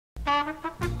Dad,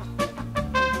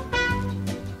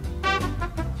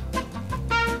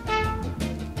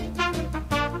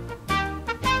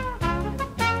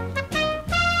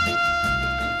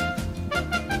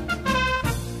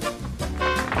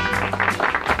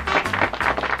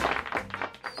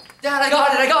 I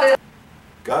got it!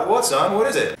 Got what, son? What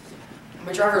is it?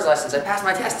 My driver's license. I passed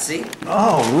my test, see?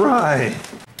 Oh, right.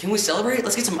 Can we celebrate?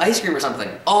 Let's get some ice cream or something.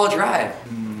 I'll drive.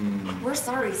 We're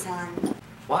sorry, son.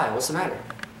 Why? What's the matter?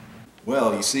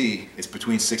 Well, you see, it's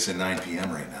between 6 and 9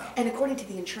 p.m. right now. And according to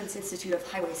the Insurance Institute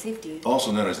of Highway Safety,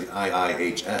 Also known as the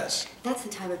IIHS. that's the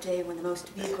time of day when the most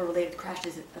vehicle-related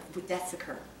crashes with deaths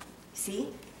occur. See?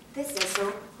 This says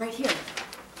so right here.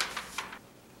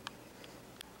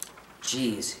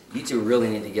 Jeez, you two really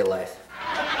need to get life.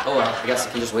 Oh well, I guess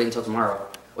I can just wait until tomorrow.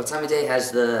 What time of day has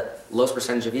the lowest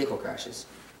percentage of vehicle crashes?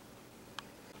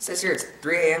 It says here it's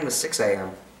 3 a.m. to 6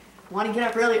 a.m. Want to get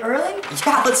up really early?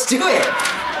 Yeah, let's do it!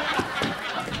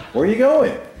 Where are you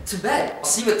going? To bed. I'll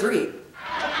see you at 3.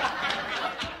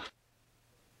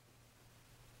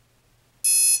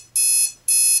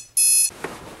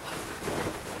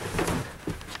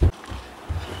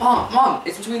 Mom,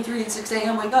 it's between 3 and 6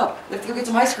 a.m. Wake up. We have to go get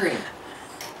some ice cream.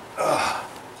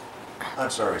 I'm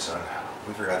sorry, son.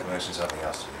 We forgot to mention something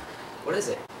else to you. What is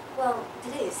it? Well,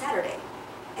 today is Saturday.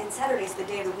 And Saturday's the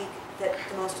day of the week that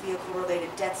the most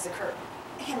vehicle-related deaths occur.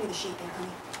 Hand me the sheet there,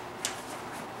 honey.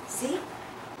 See?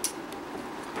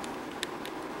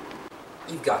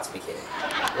 You've got to be kidding.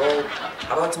 Well,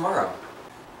 how about tomorrow?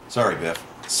 Sorry, Biff.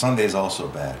 Sunday's also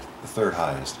bad. The third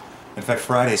highest. In fact,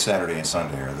 Friday, Saturday, and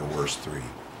Sunday are the worst 3.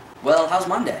 Well, how's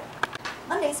Monday?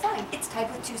 Monday's fine. It's tied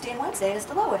with Tuesday and Wednesday as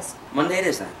the lowest. Monday it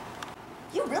is then.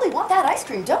 You really want that ice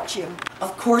cream, don't you?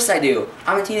 Of course I do.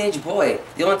 I'm a teenage boy.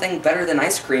 The only thing better than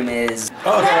ice cream is...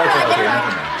 Oh, okay, never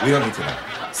mind. We don't need to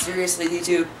know. Seriously, you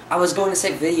two, I was going to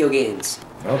say video games.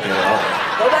 Okay, all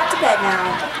right. Go back to bed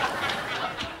now.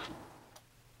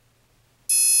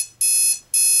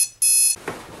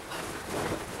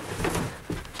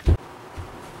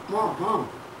 Mom,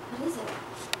 What is it?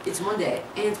 it's Monday,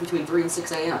 and it's between 3 and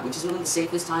 6 a.m., which is one of the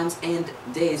safest times and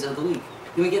days of the week.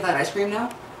 Can we get that ice cream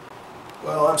now?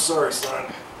 Well, I'm sorry, son.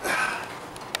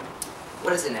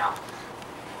 What is it now?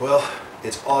 Well,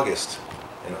 it's August,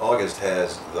 and August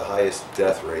has the highest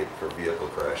death rate for vehicle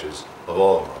crashes of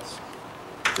all months.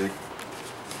 See?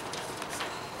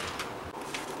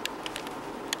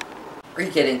 Are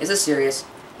you kidding? Is this serious?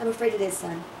 I'm afraid it is,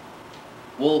 son.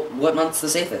 Well, what month's the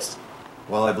safest?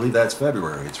 Well, I believe that's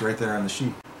February. It's right there on the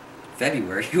sheet.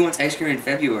 February? Who wants ice cream in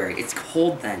February? It's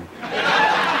cold then. You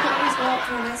can always go out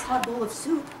for a nice hot bowl of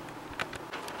soup.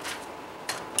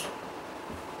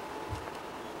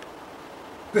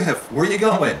 Biff, where are you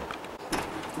going?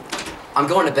 I'm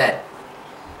going to bed.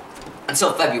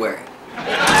 Until February.